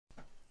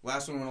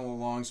Last one went a little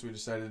long, so we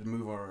decided to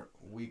move our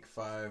Week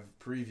 5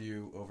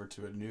 preview over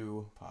to a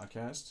new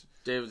podcast.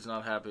 David's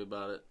not happy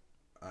about it.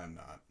 I'm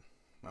not.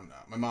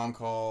 My mom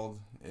called,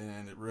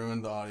 and it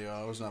ruined the audio.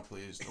 I was not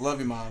pleased. I love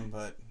you, Mom,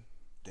 but...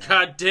 Damn.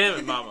 God damn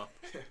it, Mama.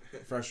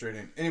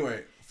 Frustrating.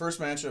 Anyway, first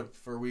matchup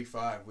for Week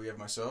 5. We have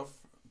myself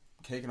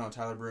taking on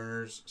Tyler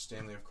Brunner's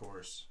Stanley, of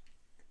course.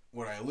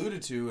 What I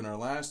alluded to in our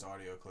last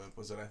audio clip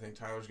was that I think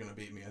Tyler's going to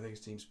beat me. I think his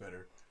team's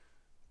better.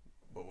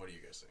 But what do you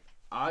guys think?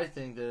 I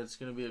think that it's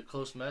going to be a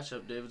close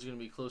matchup. David's going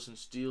to be close in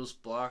steals,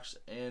 blocks,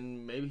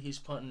 and maybe he's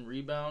punting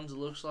rebounds, it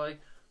looks like.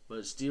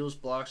 But steals,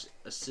 blocks,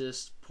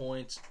 assists,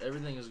 points,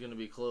 everything is going to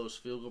be close.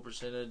 Field goal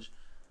percentage.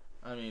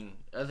 I mean,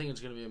 I think it's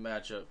going to be a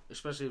matchup,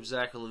 especially if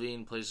Zach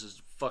LaVine plays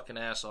his fucking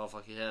ass off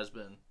like he has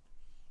been.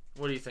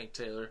 What do you think,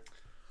 Taylor?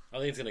 I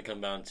think it's going to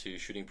come down to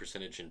shooting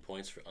percentage and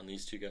points on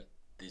these two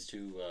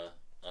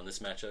on this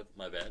matchup.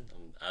 My bad.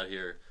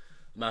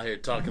 I'm out here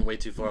talking way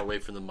too far away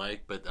from the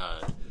mic, but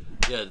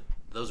yeah,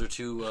 those are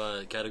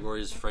two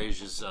categories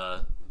Frage is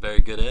very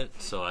good at.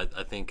 So I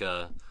think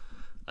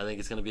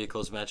it's going to be a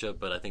close matchup,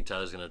 but I think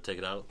Tyler's going to take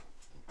it out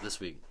this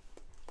week.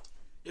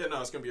 Yeah,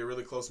 no, it's going to be a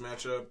really close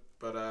matchup,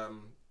 but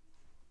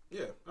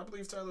yeah, I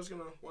believe Tyler's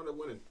going to wind up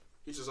winning.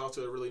 He's just off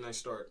to a really nice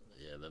start.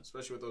 Yeah,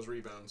 especially with those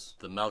rebounds.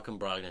 The Malcolm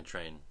Brogdon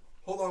train.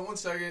 Hold on 1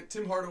 second.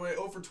 Tim Hardaway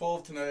 0 for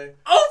 12 tonight. 0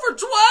 for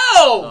 12!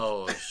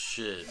 Oh,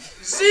 shit.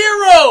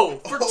 0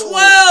 for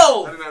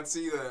 12! I did not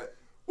see that.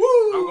 Woo!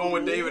 I'm going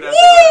with David after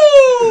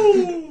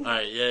that. All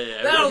right,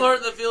 yeah. That'll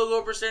hurt the field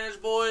goal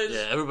percentage, boys.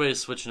 Yeah, everybody's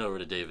switching over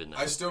to David now.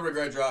 I still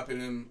regret dropping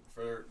him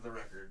for the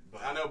record.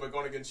 But I know, but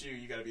going against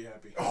you got to be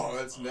happy. Oh,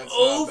 that's 0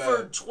 not bad.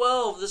 for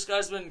 12. This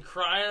guy's been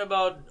crying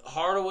about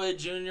Hardaway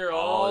Jr.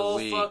 all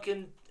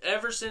fucking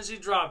ever since he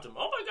dropped him.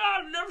 Oh my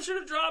God, I never should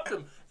have dropped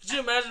him. Could you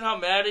imagine how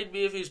mad he'd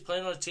be if he's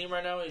playing on his team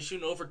right now and he's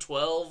shooting 0 for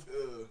 12?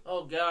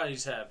 Oh God,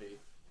 he's happy.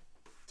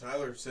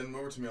 Tyler, send him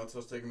over to me. I'll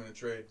still take him in a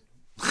trade.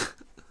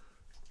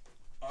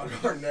 On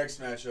our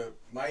next matchup,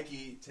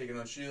 Mikey taking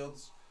on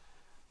Shields.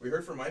 We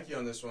heard from Mikey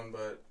on this one,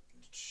 but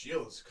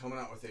Shields coming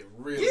out with a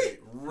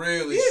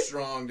really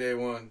strong day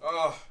one.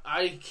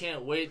 I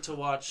can't wait to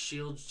watch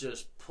Shields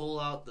just pull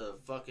out the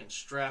fucking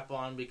strap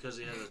on because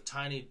he has a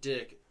tiny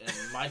dick and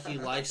Mikey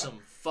likes him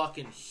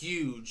fucking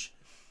huge.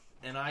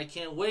 And I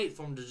can't wait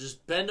for him to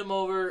just bend him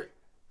over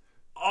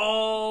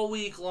all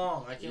week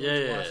long. I can't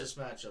wait to watch this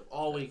matchup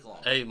all week long.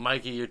 Hey,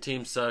 Mikey, your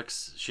team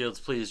sucks. Shields,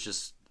 please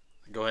just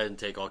go ahead and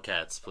take all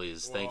cats,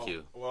 please. Thank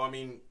you. Well, I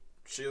mean,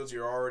 Shields,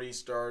 you're already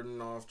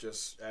starting off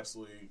just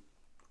absolutely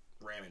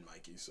ramming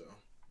Mikey, so.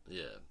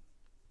 Yeah.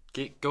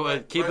 Go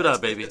ahead. Keep it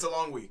up, baby. It's a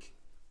long week.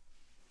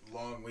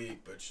 Long week,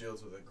 but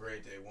Shields with a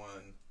great day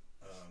one.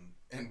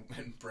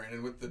 And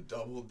Brandon with the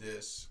double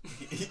diss.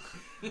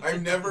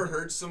 I've never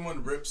heard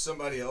someone rip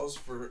somebody else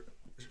for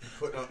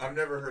putting on. I've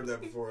never heard that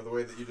before, the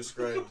way that you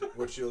described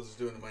what Shields is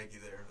doing to Mikey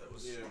there. That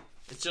was. Yeah.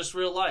 It's just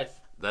real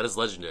life. That is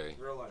legendary.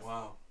 Real life.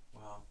 Wow.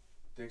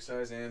 Dick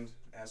size and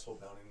asshole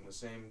pounding in the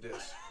same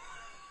diss.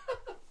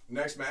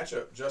 Next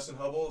matchup, Justin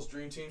Hubble's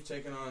Dream Team's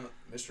taking on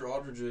Mr.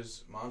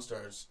 Aldridge's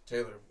Monstars.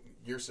 Taylor,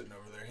 you're sitting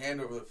over there,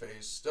 hand over the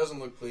face, doesn't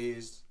look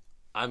pleased.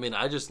 I mean,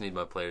 I just need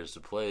my players to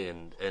play,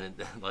 and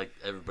like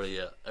everybody,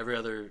 every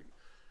other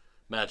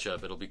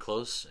matchup, it'll be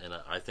close, and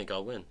I think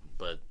I'll win.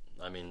 But,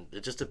 I mean,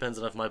 it just depends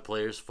on if my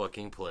players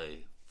fucking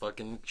play.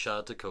 Fucking shout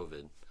out to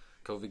COVID.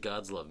 COVID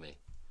gods love me.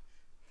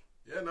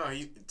 Yeah, no,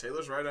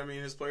 Taylor's right. I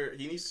mean, his player,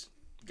 he needs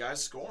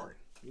guys scoring.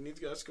 He needs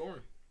guys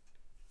scoring.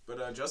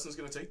 But Justin's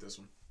going to take this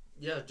one.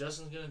 Yeah,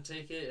 Justin's going to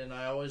take it, and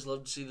I always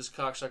love to see this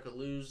cocksucker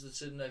lose that's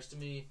sitting next to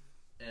me.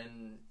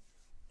 And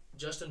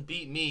Justin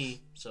beat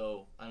me,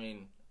 so, I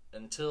mean,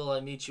 until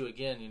I meet you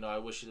again, I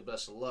wish you the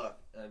best of luck.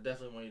 And I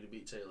definitely want you to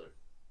beat Taylor.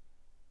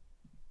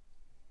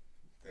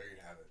 There you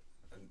have it.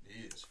 And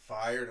he is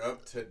fired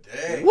up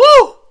today.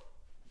 Woo!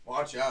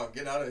 Watch out.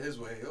 Get out of his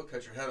way. He'll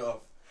cut your head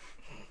off.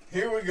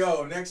 Here we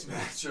go. Next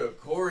matchup.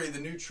 Corey, the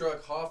new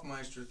truck,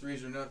 Hoffmeister,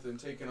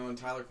 3-0, taking on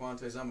Tyler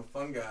Quantes. I'm a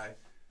fun guy.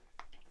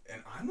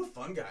 And I'm a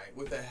fun guy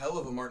with a hell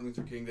of a Martin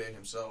Luther King Day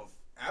himself.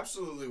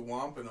 Absolutely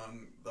whomping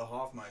on the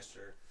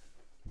Hoffmeister.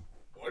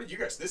 What did you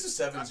guys? This is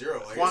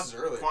 7-0. This is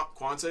early.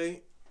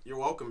 Quante, you're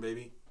welcome,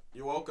 baby.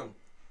 You're welcome.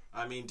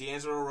 I mean,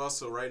 D'Angelo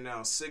Russell right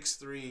now, 6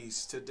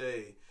 threes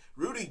today.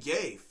 Rudy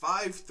Gay,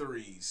 5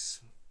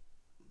 threes.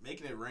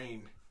 Making it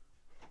rain.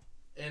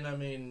 And, I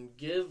mean,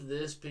 give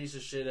this piece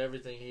of shit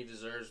everything he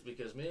deserves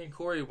because me and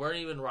Corey weren't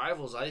even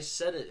rivals. I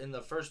said it in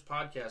the first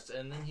podcast,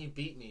 and then he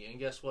beat me. And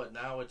guess what?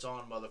 Now it's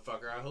on,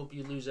 motherfucker. I hope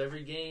you lose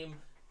every game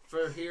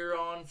for here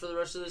on for the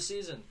rest of the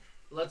season.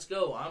 Let's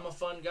go. I'm a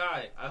fun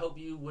guy. I hope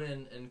you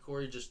win, and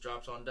Corey just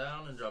drops on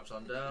down and drops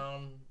on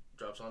down,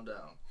 drops on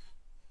down.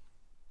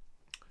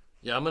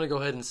 Yeah, I'm going to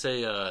go ahead and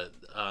say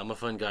I'm a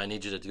fun guy. I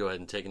need you to go ahead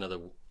and take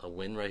a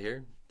win right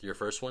here. Your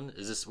first one?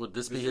 Would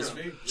this be his?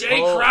 Jay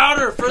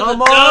Crowder for the W.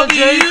 Come on,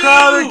 Jay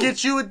Crowder,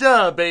 get you a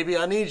dub, baby.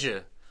 I need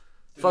you.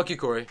 Fuck you,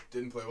 Corey.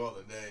 Didn't play well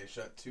today.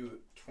 Shot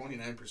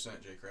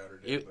 29% Jay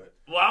Crowder did. But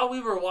while we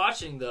were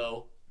watching,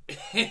 though,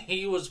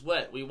 he was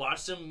wet. We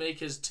watched him make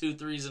his 2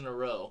 threes in a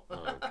row.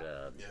 Oh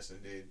God. Yes,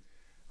 indeed.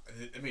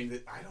 I mean,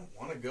 I don't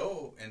want to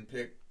go and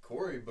pick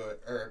Corey,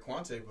 or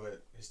Quante,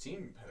 but his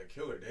team had a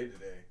killer day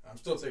today. I'm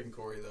still taking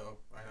Corey though.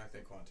 I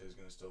think Quante is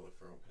going to still look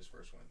for his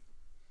first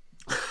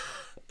win.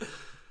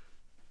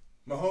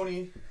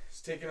 Mahoney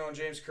is taking on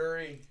James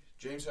Curry.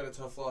 James had a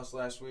tough loss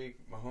last week.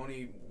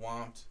 Mahoney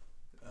whomped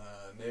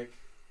Nick,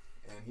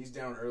 and he's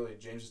down early.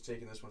 James is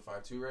taking this one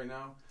 5-2 right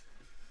now.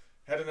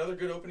 Had another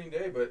good opening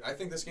day, but I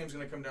think this game's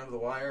going to come down to the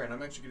wire, and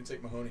I'm actually going to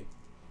take Mahoney.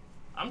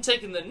 I'm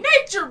taking the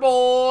Nature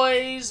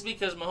Boys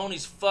because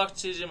Mahoney's fucked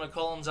CJ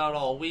McCollum's out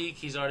all week.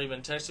 He's already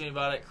been texting me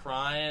about it,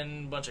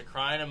 crying, bunch of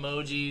crying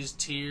emojis,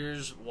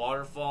 tears,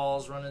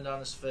 waterfalls running down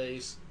his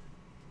face.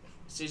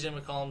 CJ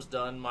McCollum's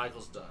done.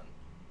 Michael's done.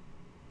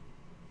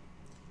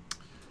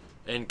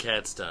 And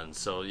Cat's done.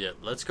 So, yeah,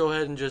 let's go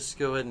ahead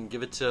and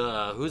give it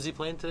to, who's he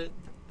playing today?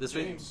 This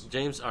James. week?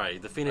 James? All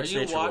right, the Phoenix Are you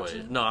Nature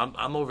watching? Boys. No,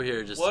 I'm over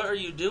here just What are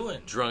you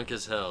doing? drunk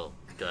as hell,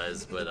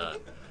 guys. But,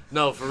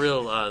 no, for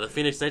real, the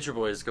Phoenix Nature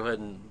Boys, go ahead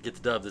and get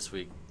the dub this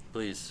week,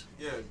 please.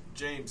 Yeah,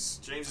 James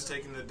is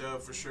taking the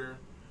dub for sure.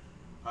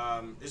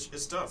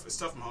 It's tough. It's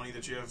tough, Mahoney,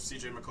 that you have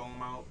C.J.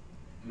 McCollum out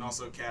and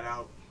also Cat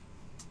out.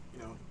 You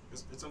know,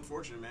 it's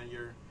unfortunate, man.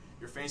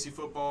 Your fantasy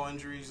football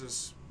injuries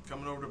is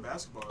coming over to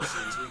basketball. It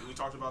seems. We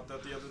talked about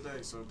that the other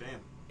day, so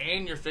damn.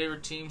 And your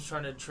favorite team's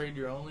trying to trade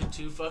your only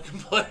 2 fucking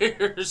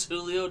players.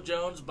 Julio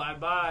Jones,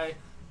 bye-bye.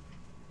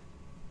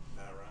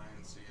 Matt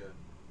Ryan, see ya.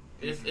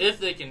 If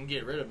they can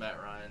get rid of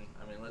Matt Ryan.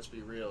 I mean, let's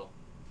be real.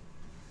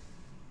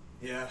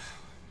 Yeah.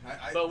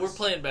 But we're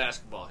playing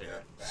basketball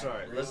here. Yeah,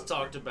 Sorry, let's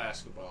talk to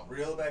basketball.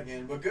 Reel back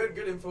in. But good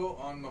info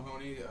on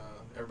Mahoney.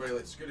 Everybody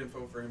likes good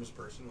info for him as a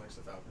person. Likes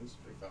the Falcons.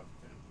 Big Falcon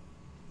fan.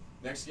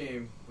 Next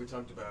game, we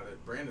talked about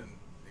it. Brandon,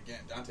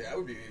 again, Dante,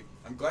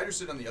 I'm glad you're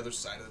sitting on the other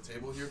side of the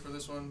table here for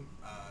this one.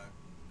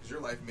 Because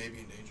your life may be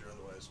in danger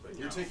otherwise. But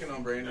you're taking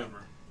on Brandon,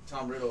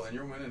 Tom Riddle, and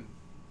you're winning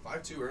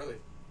 5-2 early.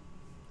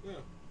 Yeah.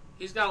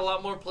 He's got a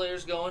lot more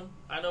players going.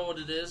 I know what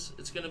it is.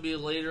 It's going to be a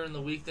later in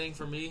the week thing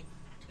for me.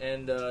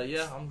 And,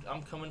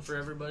 I'm coming for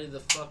everybody the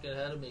fuck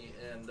ahead of me.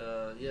 And,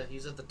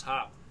 he's at the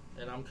top.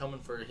 And I'm coming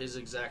for his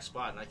exact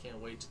spot. And I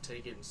can't wait to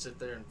take it and sit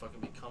there and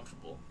fucking be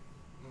comfortable.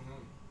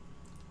 Mm-hmm.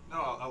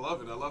 No, I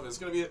love it. I love it. It's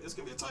gonna be a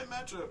tight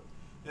matchup.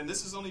 And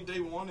this is only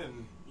day one.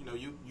 And,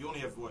 you only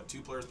have,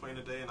 2 players playing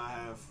today. And I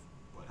have,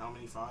 how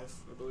many? 5,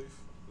 I believe?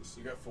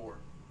 You got 4.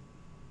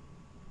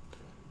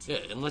 Yeah,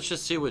 and let's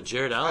just see what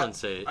Jared Allen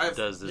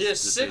does this. Yeah,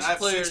 this 6 week.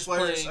 players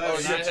playing. Oh,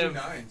 you got 2 have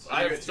 9s.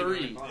 I have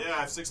 3. Yeah,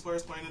 I have 6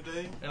 players playing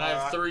today. And I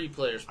have 3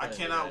 players I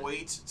playing cannot today.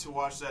 wait to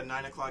watch that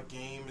 9 o'clock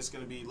game. It's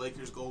going to be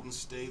Lakers Golden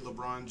State,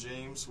 LeBron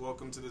James.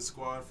 Welcome to the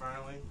squad,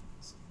 finally.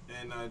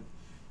 And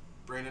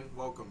Brandon,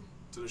 welcome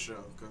to the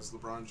show, because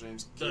LeBron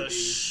James The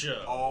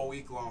show. all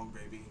week long,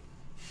 baby.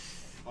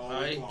 All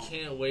week I long.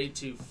 can't wait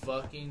to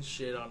fucking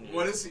shit on you.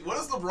 What is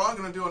LeBron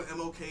going to do on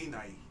MLK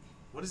night?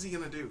 What is he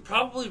going to do?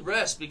 Probably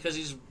rest because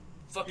he's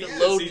fucking He is.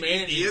 load He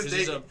managing is because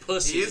he's a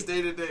pussy. He is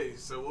day to day,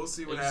 so we'll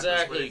see what happens.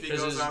 Exactly, But if he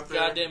because goes his out there,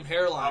 goddamn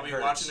hairline I'll be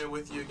hurts. watching it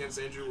with you against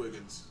Andrew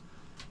Wiggins.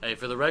 Hey,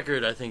 for the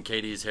record, I think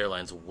KD's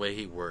hairline's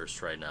way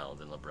worse right now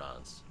than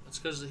LeBron's. It's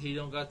because he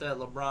don't got that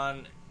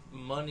LeBron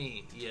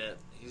money yet.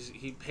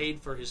 He paid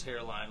for his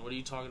hairline. What are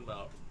you talking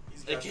about?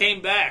 It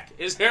came back.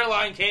 His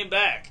hairline came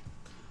back.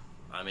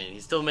 I mean, he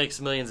still makes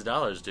millions of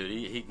dollars, dude.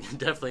 He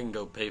definitely can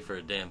go pay for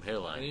a damn I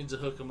hairline. need to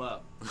hook him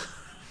up.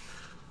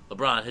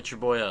 LeBron, hit your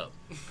boy up.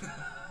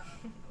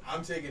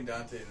 I'm taking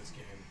Dante in this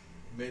game.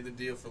 He made the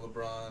deal for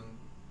LeBron.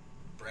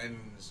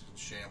 Brandon is in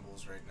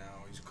shambles right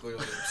now. He's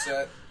clearly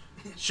upset.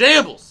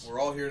 Shambles! We're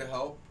all here to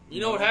help.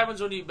 You know what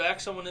happens when you back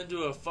someone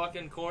into a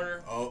fucking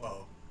corner?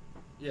 Oh.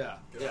 Yeah.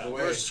 Get out of the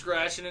way. We're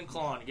scratching and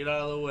clawing. Get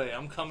out of the way.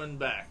 I'm coming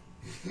back.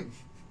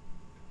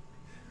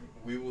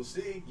 We will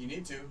see. You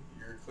need to.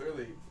 You're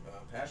clearly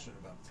passionate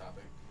about the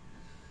topic.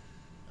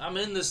 I'm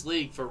in this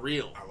league for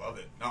real. I love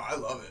it. No, I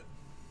love it.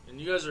 And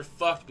you guys are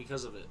fucked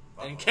because of it.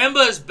 And Uh-oh.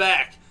 Kemba is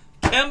back.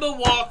 Kemba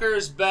Walker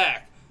is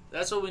back.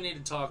 That's what we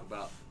need to talk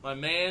about. My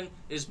man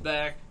is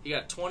back. He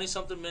got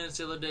 20-something minutes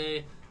the other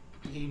day.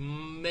 He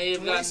may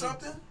have gotten...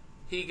 20-something?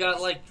 He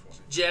got,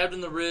 jabbed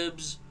in the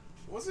ribs.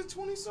 Was it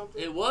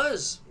 20-something? It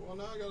was. Well,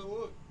 now I gotta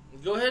look.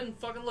 Go ahead and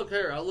fucking look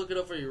here. I'll look it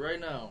up for you right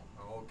now.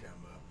 Oh,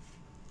 Kemba.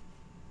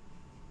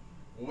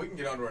 Well, we can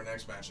get on to our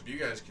next matchup. You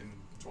guys can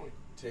 20.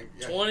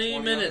 take 20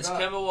 minutes, on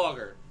the dot. Kemba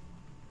Walker.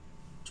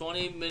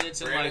 20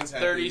 minutes in Brandon's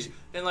 30 happy.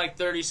 in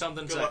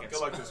 30-something Good luck, seconds.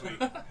 good luck this week.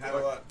 Had a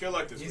lot. Good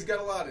luck this He's week. got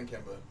a lot in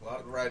Kemba. A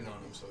lot riding on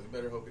him, so you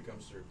better hope he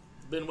comes through.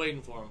 Been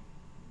waiting for him.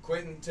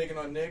 Quentin taking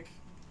on Nick.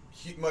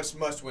 He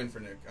must win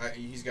for Nick.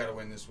 He's got to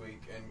win this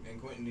week,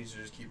 and Quentin needs to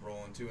just keep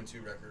rolling.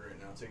 2-2 record right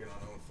now, taking on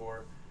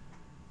 0-4.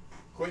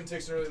 Quentin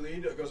takes an early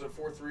lead. It goes at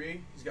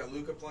 4-3. He's got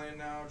Luka playing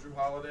now, Drew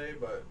Holiday,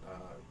 but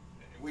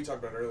we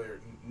talked about it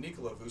earlier.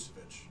 Nikola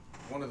Vucevic,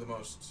 one of the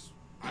most,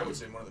 I would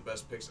say, one of the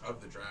best picks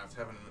of the draft,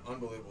 having an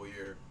unbelievable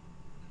year.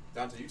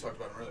 Dante, you talked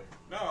about him earlier.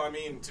 No, I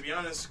mean, to be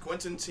honest,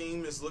 Quentin's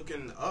team is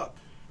looking up.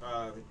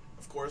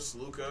 Of course,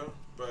 Luka,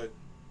 but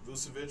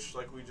Vucevic,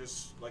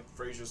 like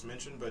Frazier just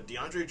mentioned, but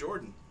DeAndre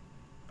Jordan.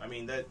 I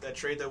mean, that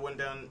trade that went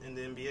down in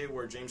the NBA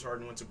where James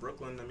Harden went to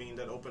Brooklyn, I mean,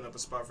 that opened up a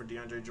spot for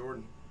DeAndre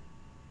Jordan.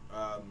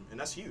 And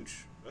that's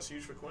huge. That's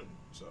huge for Quentin.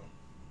 So,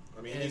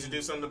 I mean, he needs to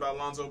do something about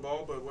Lonzo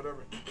Ball, but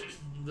whatever.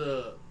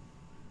 The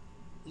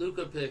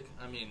Luka pick,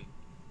 I mean,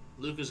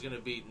 Luka's going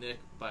to beat Nick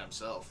by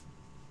himself.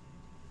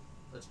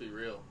 Let's be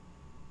real.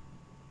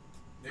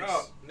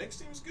 Nick's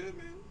team's good,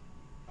 man.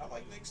 I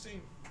like Nick's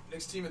team.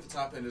 Nick's team at the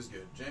top end is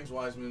good. James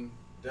Wiseman,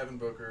 Devin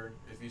Booker,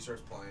 if he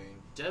starts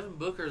playing. Devin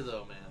Booker,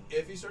 though, man.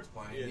 If he starts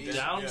playing. Yeah, he's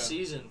Down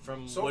season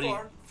from So what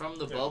far. from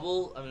the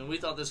bubble. I mean, we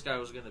thought this guy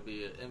was going to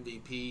be an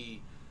MVP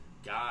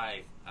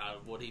guy out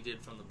of what he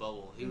did from the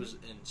bubble. He was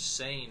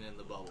insane in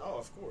the bubble. Oh,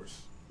 of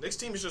course. Nick's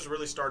team is just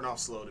really starting off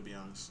slow, to be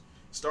honest.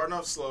 Starting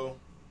off slow.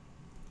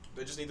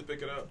 They just need to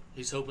pick it up.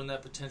 He's hoping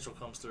that potential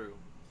comes through.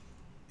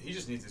 He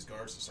just needs his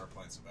guards to start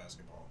playing some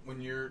basketball. When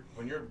your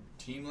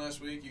team last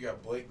week, you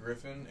got Blake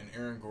Griffin and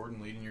Aaron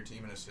Gordon leading your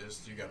team in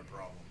assists, you got a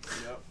problem.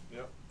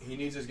 Yep. He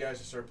needs his guys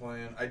to start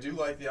playing. I do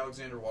like the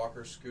Alexander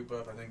Walker scoop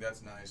up. I think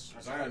that's nice.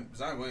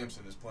 Zion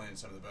Williamson is playing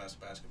some of the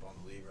best basketball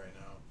in the league right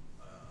now.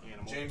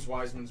 James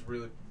Wiseman's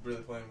really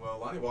playing well.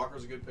 Lonnie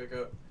Walker's a good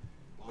pickup.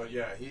 But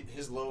yeah,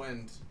 his low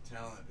end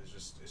talent is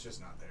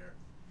just not there.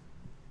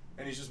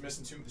 And he's just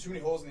missing too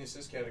many holes in the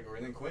assist category.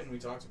 And then Quentin, we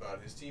talked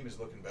about, his team is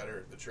looking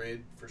better. The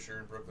trade, for sure,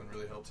 in Brooklyn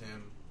really helped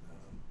him.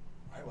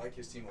 I like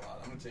his team a lot.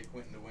 I'm going to take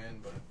Quentin to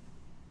win, but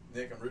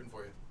Nick, I'm rooting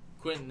for you.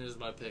 Quentin is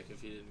my pick if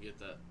he didn't get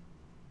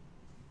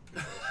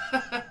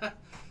that.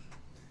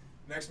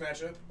 Next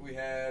matchup, we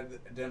had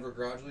Denver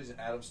Groggles and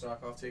Adam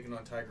Stockoff taking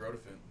on Ty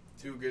Grotefin.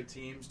 Two good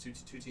teams, two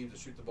teams that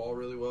shoot the ball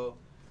really well.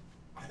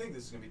 I think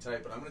this is going to be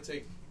tight, but I'm going to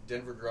take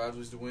Denver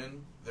Groggles to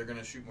win. They're going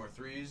to shoot more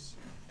threes,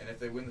 and if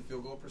they win the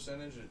field goal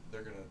percentage,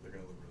 they're going to look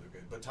really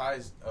good. But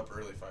Ty's up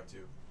early,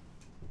 5-2.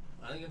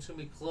 I think it's going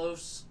to be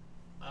close.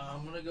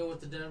 I'm going to go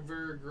with the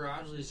Denver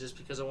Groggles just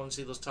because I want to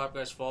see those top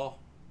guys fall.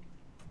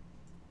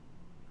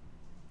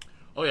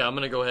 Oh, yeah, I'm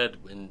going to go ahead.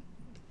 And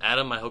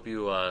Adam, I hope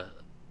you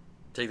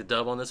take the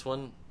dub on this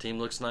one. Team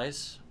looks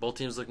nice. Both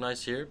teams look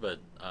nice here, but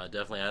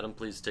definitely Adam,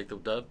 please take the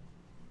dub.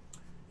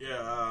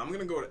 Yeah, I'm going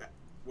to go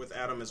with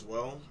Adam as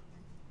well.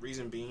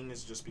 Reason being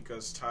is just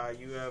because, Ty,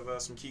 you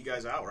have some key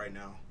guys out right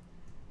now.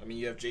 I mean,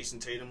 you have Jason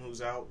Tatum,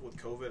 who's out with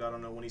COVID. I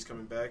don't know when he's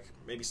coming back.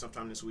 Maybe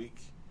sometime this week.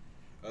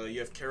 You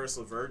have Karis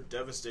LeVert,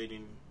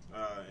 devastating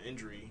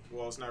injury.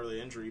 Well, it's not really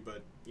an injury,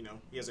 but,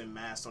 he has a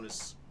mass on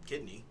his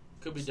kidney.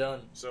 Could be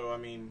done. So, I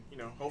mean,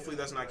 hopefully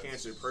that's not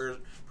cancer.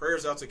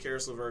 Prayers out to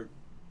Karis LeVert.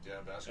 Yeah,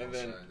 basketball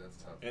side, that's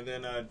tough. And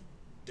then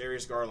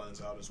Darius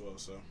Garland's out as well.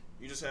 So,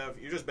 you're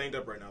just banged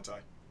up right now, Ty.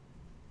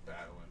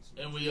 Bad ones.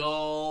 And we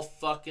all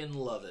fucking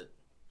love it.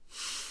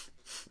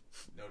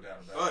 No doubt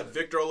about it.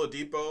 Victor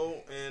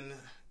Oladipo in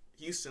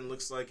Houston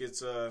looks like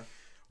it's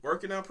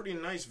working out pretty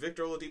nice.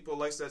 Victor Oladipo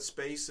likes that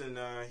space, and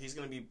he's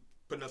going to be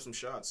putting up some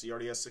shots. He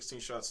already has 16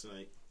 shots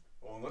tonight.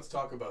 Well, let's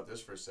talk about this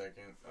for a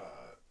second.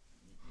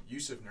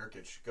 Yusuf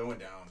Nurkic going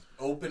down,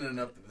 opening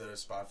up the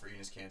spot for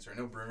Enes Kanter. I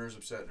know Brimmer's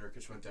upset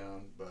Nurkic went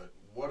down, but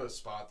what a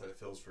spot that it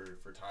fills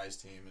for Ty's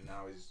team. And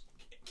now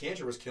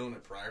Kanter was killing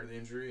it prior to the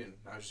injury, and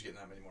now he's just getting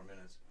that many more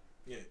minutes.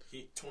 Yeah,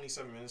 he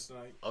 27 minutes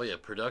tonight. Oh, yeah,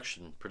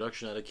 production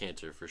out of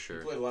Kanter for sure.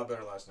 He played a lot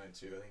better last night,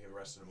 too. I think he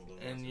rested him a little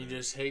bit. And you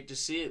just hate to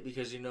see it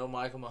because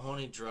Michael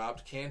Mahoney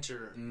dropped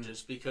Kanter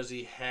just because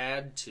he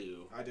had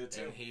to. I did,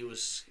 too. And he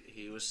was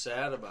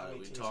sad about it.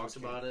 We talked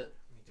about it.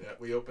 Yeah,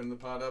 we opened the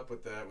pot up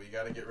with that. We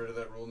got to get rid of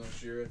that rule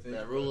next year, I think.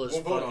 That rule is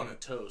we'll vote fucking on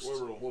it. toast.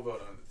 We'll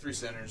vote on it. 3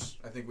 centers.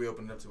 I think we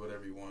opened it up to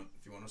whatever you want.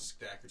 If you want to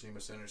stack your team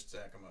with centers,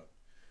 stack them up.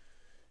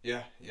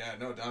 Yeah,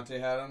 no, Dante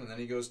had him, and then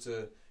he goes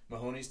to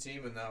Mahoney's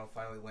team, and now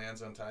finally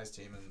lands on Ty's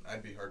team, and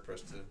I'd be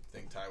hard-pressed to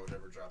think Ty would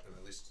ever drop him,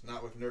 at least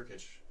not with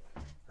Nurkic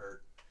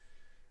hurt.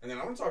 And then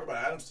I want to talk about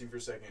Adam's team for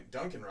a second.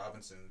 Duncan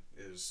Robinson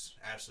is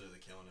absolutely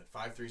killing it.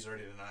 5 threes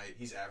already tonight.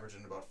 He's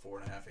averaging about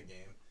 4.5 a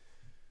game.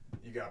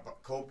 You got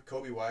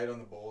Kobe White on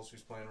the Bulls,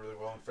 who's playing really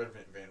well, and Fred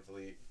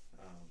VanVleet.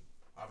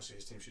 Obviously,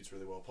 his team shoots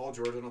really well. Paul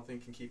George, I don't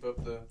think, can keep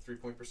up the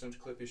 3-point percentage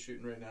clip he's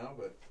shooting right now,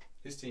 but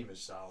his team is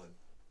solid.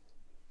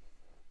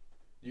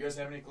 You guys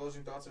have any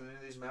closing thoughts on any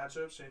of these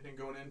matchups? Anything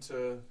going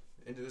into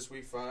this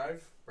week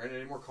 5?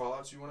 Brandon, any more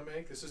call-outs you want to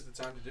make? This is the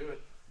time to do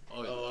it.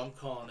 Oh, I'm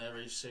calling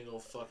every single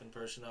fucking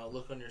person out.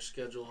 Look on your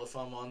schedule. If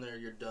I'm on there,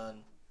 you're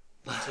done.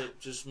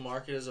 Just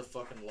mark it as a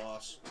fucking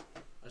loss.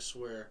 I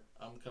swear.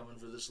 I'm coming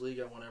for this league.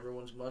 I want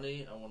everyone's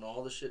money. I want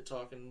all the shit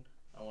talking.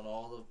 I want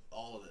all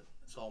of it.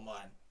 It's all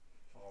mine.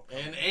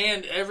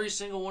 And every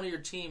single one of your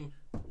team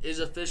is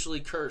officially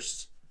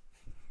cursed.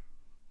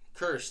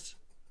 Cursed.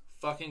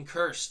 Fucking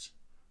cursed.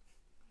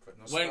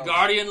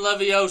 Wingardium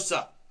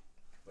Leviosa.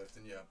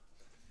 Lifting you up.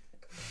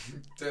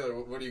 Taylor,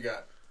 what do you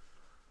got?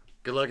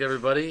 Good luck,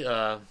 everybody.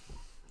 I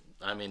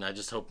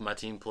just hope my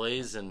team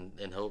plays and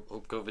hope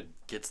COVID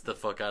gets the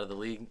fuck out of the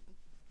league.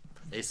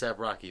 ASAP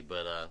Rocky.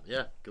 But,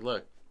 yeah, good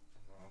luck.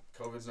 Well,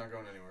 COVID's not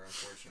going anywhere,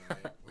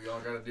 unfortunately. We all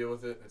got to deal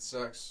with it. It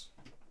sucks.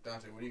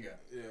 Dante, what do you got?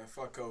 Yeah,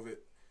 fuck COVID.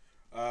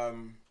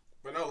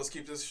 But no, let's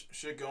keep this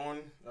shit going.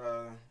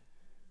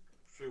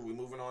 Shit, we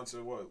moving on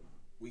to what?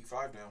 Week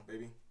 5 now,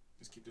 baby.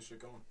 Just keep this shit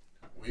going.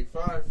 Week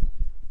 5.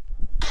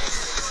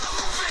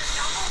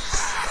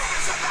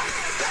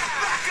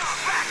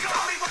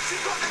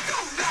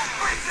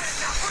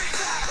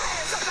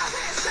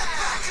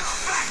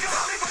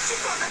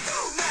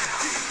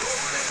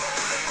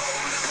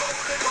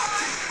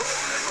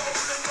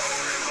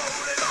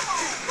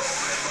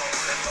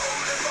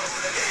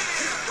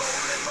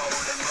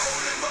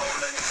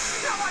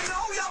 Now I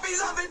know y'all be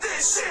loving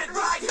this shit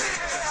right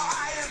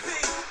here.